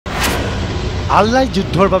আল্লাহ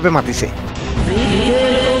যুদ্ধৰ বাবে মাতিছে।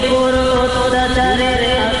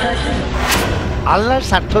 আল্লাহৰ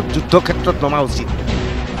স্বাৰ্থত যুদ্ধক্ষেত্ৰত নমা উচিত।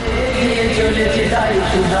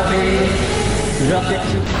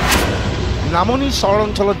 নামনিৰ চৰ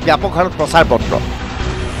অঞ্চলত ব্যাপক হাৰত প্ৰচাৰ পত্ৰ।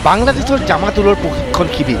 বাংলাদেশৰ জামাতুলৰ প্ৰশিক্ষণ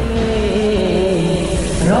শিবিৰ।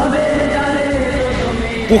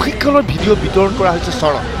 প্ৰশিক্ষণৰ ভিডিঅ' বিতৰণ কৰা হৈছে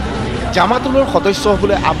চৰত। জামাতুলৰ সদস্য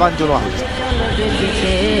হ'বলৈ আহ্বান জনোৱা হৈছে।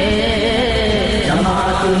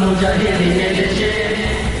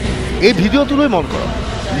 এই ভিডিঅ'টোলৈ মন কৰক।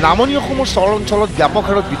 নামনি অসমৰ চৰ অঞ্চলত ব্যাপক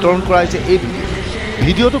হাৰত বিতৰণ কৰা হৈছে এই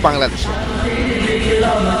ভিডিঅ'টো বাংলাদেশৰ।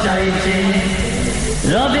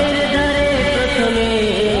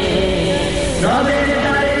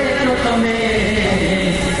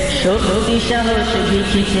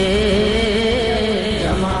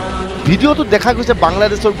 ভিডিঅ'টোত দেখা গৈছে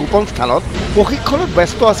বাংলাদেশৰ গোপন স্থানত প্ৰশিক্ষণত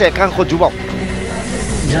ব্যস্ত আছে একাংশ যুৱক।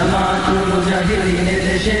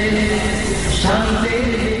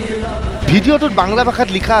 ভিডিঅ'টোত বাংলা ভাষাত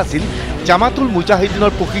লিখা আছিল জামাতুল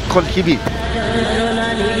মুজাহিদিনৰ প্ৰশিক্ষণ শিবিৰ।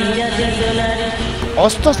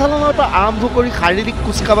 অস্ত্ৰ চালনাৰ পৰা আৰম্ভ কৰি শাৰীৰিক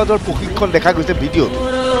কুচকাৱাজৰ প্ৰশিক্ষণ দেখা গৈছে ভিডিঅ'ত।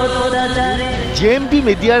 JMB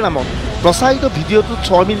মিডিয়াৰ নামত প্ৰচাৰিত ভিডিঅ'টোত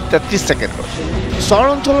 6 মিনিট 33 ছেকেণ্ডৰ। চৰ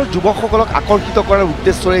অঞ্চলৰ যুৱকসকলক আকৰ্ষিত কৰাৰ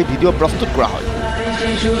উদ্দেশ্যৰে এই ভিডিঅ' প্ৰস্তুত কৰা হয়।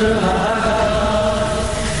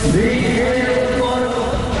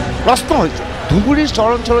 প্ৰশ্ন হৈছে, ধুবুৰীৰ চৰ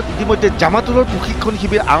অঞ্চলত ইতিমধ্যে জামাতুলৰ প্ৰশিক্ষণ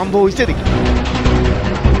শিবিৰ আৰম্ভ হৈছে নেকি?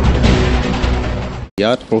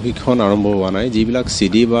 ইয়াত প্ৰশিক্ষণ আৰম্ভ হোৱা নাই। যিবিলাক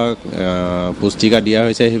CD বা পুস্তিকা দিয়া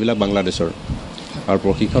হৈছে সেইবিলাক বাংলাদেশৰ, আৰু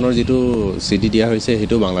প্ৰশিক্ষণৰ যিটো CD দিয়া হৈছে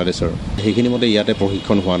সেইটো বাংলাদেশৰ। সেইখিনি মতে ইয়াতে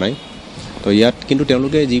প্ৰশিক্ষণ হোৱা নাই। তো ইয়াত কিন্তু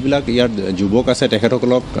তেওঁলোকে যিবিলাক ইয়াত যুৱক আছে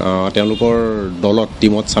তেখেতসকলক তেওঁলোকৰ দলত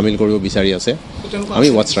টিমত চামিল কৰিব বিচাৰি আছে। আমি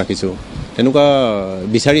ৱাটছ ৰাখিছোঁ, তেনেকুৱা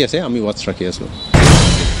বিচাৰি আছে, আমি ৱাটছ ৰাখি আছোঁ।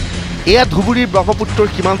 এয়া ধুবুৰীৰ ব্ৰহ্মপুত্ৰৰ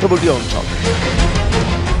সীমান্তৱৰ্তী অঞ্চল।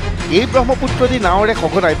 এই ব্ৰহ্মপুত্ৰদী নাৱেৰে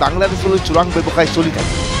সঘনাই বাংলাদেশলৈ চোৰাং ব্যৱসায় চলি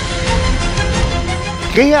থাকে।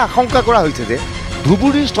 সেয়ে আশংকা কৰা হৈছে যে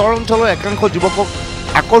ধুবুৰীৰ চৰ অঞ্চলৰ একাংশ যুৱকক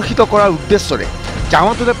আকৰ্ষিত কৰাৰ উদ্দেশ্যৰে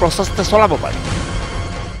জামাতুলে প্ৰচেষ্টা চলাব পাৰে।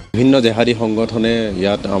 বিভিন্ন জেহাদী সংগঠনে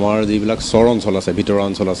ইয়াত আমাৰ যিবিলাক চৰ অঞ্চল আছে, ভিতৰুৱা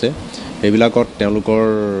অঞ্চল আছে, সেইবিলাকত তেওঁলোকৰ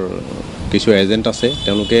কিছু এজেণ্ট আছে।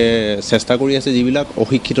 তেওঁলোকে চেষ্টা কৰি আছে যিবিলাক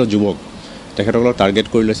অশিক্ষিত যুৱক তেখেতসকলক টাৰ্গেট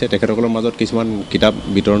কৰি লৈছে। তেখেতসকলৰ মাজত কিছুমান কিতাপ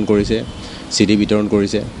বিতৰণ কৰিছে, CD বিতৰণ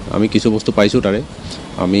কৰিছে। আমি কিছু বস্তু পাইছোঁ তাৰে।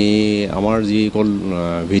 আমি আমাৰ যিসকল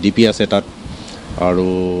VDP আছে তাত, আৰু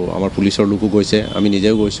আমাৰ পুলিচৰ লোকো গৈছে, আমি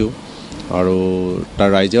নিজেও গৈছোঁ, আৰু তাৰ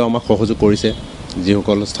ৰাইজেও আমাক সহযোগ কৰিছে।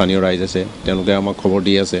 যিসকল স্থানীয় ৰাইজ আছে তেওঁলোকে আমাক খবৰ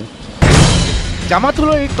দি আছে।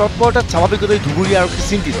 জামাতুলৰ এই তৎপৰতাত স্বাভাৱিকতে ধুবুৰী আৰক্ষী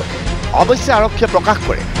চিন্তিত। অৱশ্যে আৰক্ষীয়ে প্ৰকাশ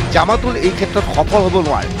কৰে জামাতুল এই ক্ষেত্ৰত সফল হ'ব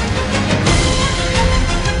নোৱাৰে।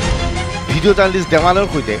 ভিডিঅ' জাৰ্নেলিষ্ট দেৱানৰ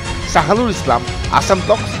সৈতে চাহানুল ইছলাম, আছাম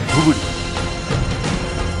টক্স, ধুবুৰী।